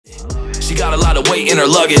She got a lot of weight in her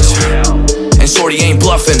luggage, and shorty ain't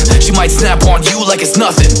bluffing. She might snap on you like it's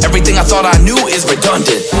nothing. Everything I thought I knew is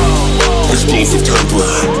redundant. Explosive temper,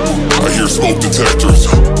 I hear smoke detectors.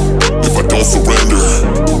 If I don't surrender,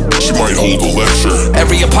 she might hold a lecture.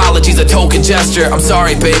 Every apology's a token gesture. I'm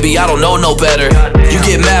sorry baby, I don't know no better. You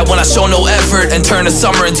get mad when I show no effort and turn the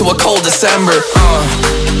summer into a cold December.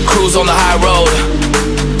 Cruise on the high road,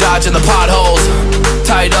 dodging the potholes,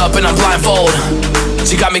 tied up and I'm blindfold.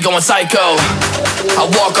 She got me going psycho. I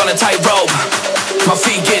walk on a tightrope, my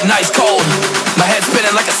feet getting ice cold, my head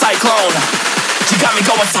spinning like a cyclone. She got me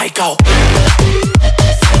going psycho.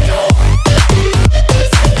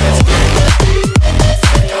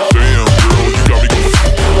 Damn girl, you got me going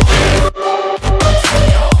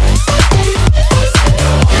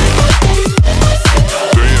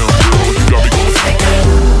Damn girl, you got me going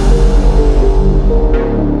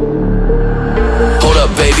Hold up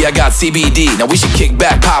baby, I got CBD. Now we should kick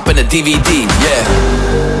back, pop in a DVD, yeah.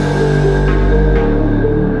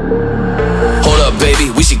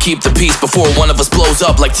 Baby, we should keep the peace before one of us blows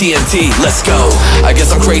up like TNT. Let's go. I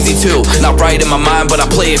guess I'm crazy too. Not right in my mind, but I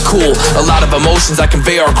play it cool. A lot of emotions I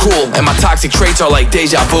convey are cruel, and my toxic traits are like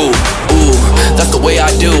deja vu. Ooh, that's the way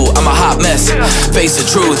I do. I'm a hot mess. Face the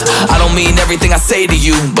truth. I don't mean everything I say to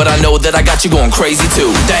you, but I know that I got you going crazy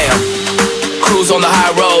too. Damn. Cruise on the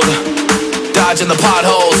high road, dodging the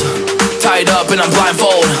potholes, tied up and I'm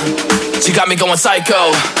blindfold. She got me going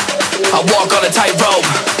psycho. I walk on a tightrope,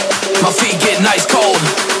 my feet getting ice cold,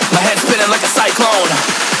 my head spinning like a cyclone.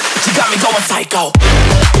 She got me going psycho.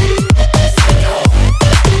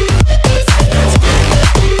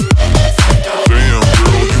 Damn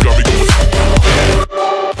girl, you got me going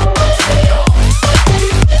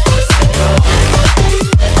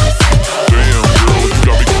Damn girl, you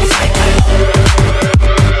got me going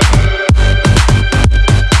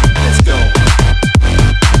Let's go.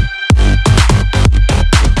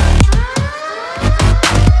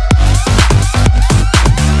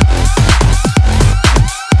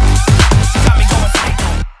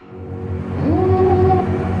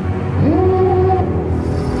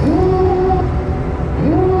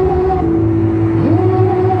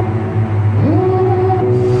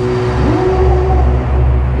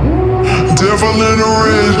 Devil in a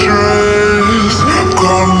red dress,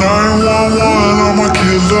 call 911, I'm a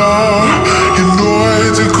killer. You know I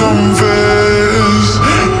hate to confess.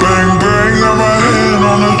 Bang bang, got my hand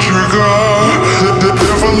on the trigger. The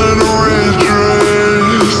devil in a red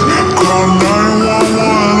dress, call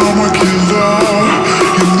 911, I'm a killer.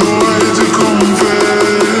 You know I hate to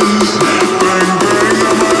confess. Bang bang,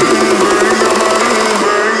 got my hand,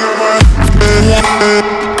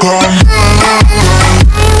 call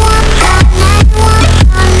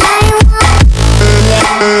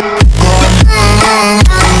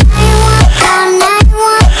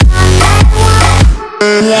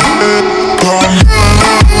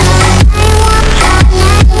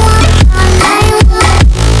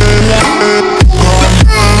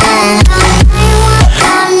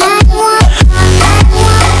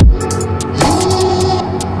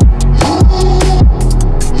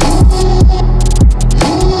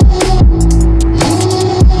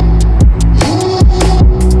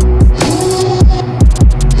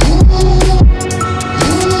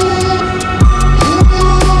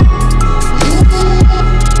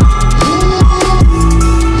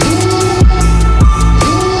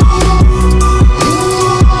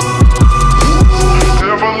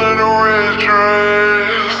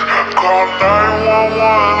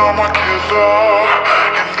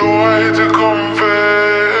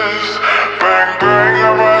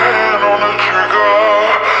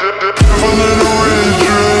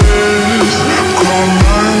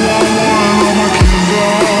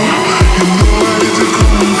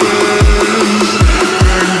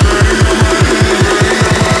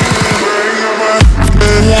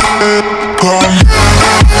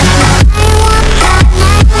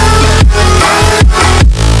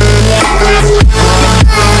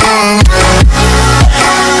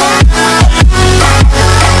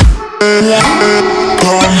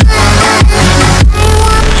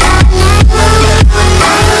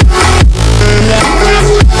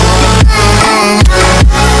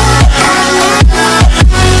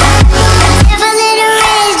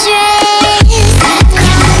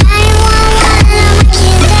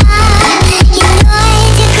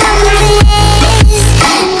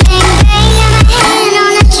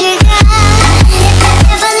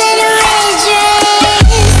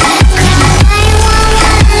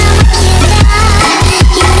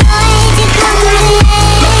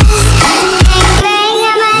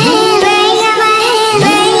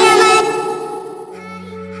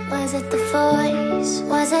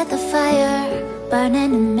with the fire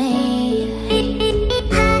burning in me.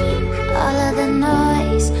 All of the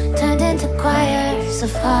noise turned into choirs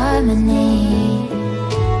of harmony.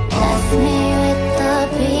 Left me with the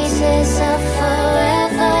pieces of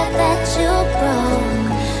forever that you broke.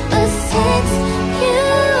 But since you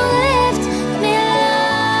left me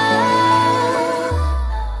alone,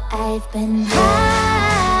 I've been high.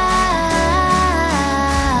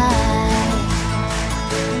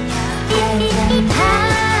 I've been high.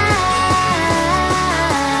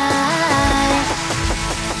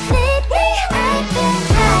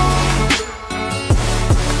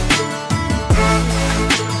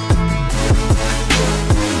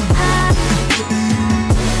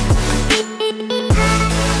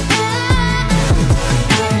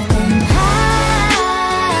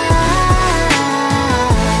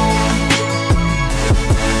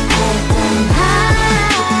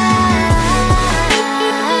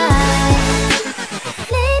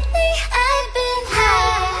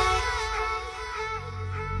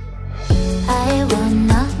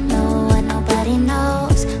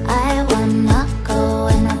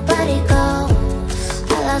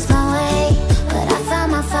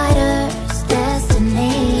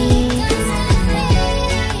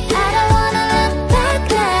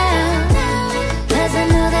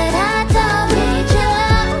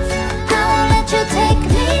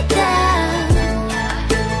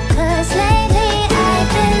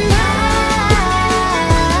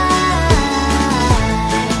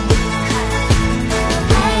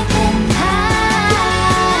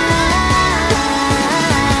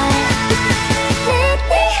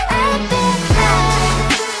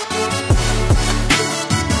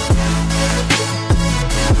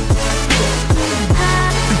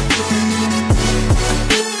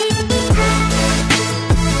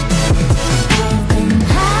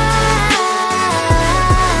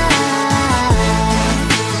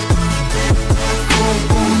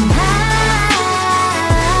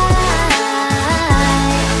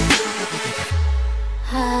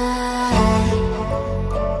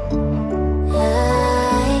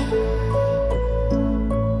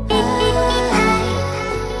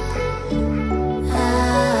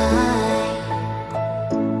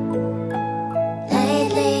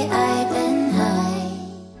 Lately I've been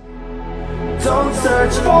Don't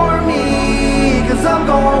search for me, cause I'm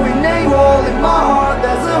going AWOL. In my heart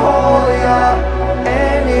there's a hole, yeah.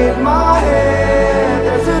 And in my head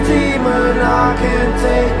there's a demon, I can't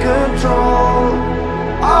take control.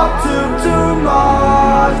 I took too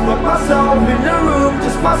much, locked myself in a room,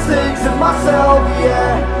 just my six and myself,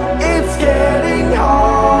 yeah. It's getting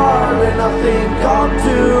hard and I think I'm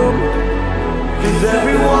doomed, cause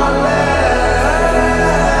everyone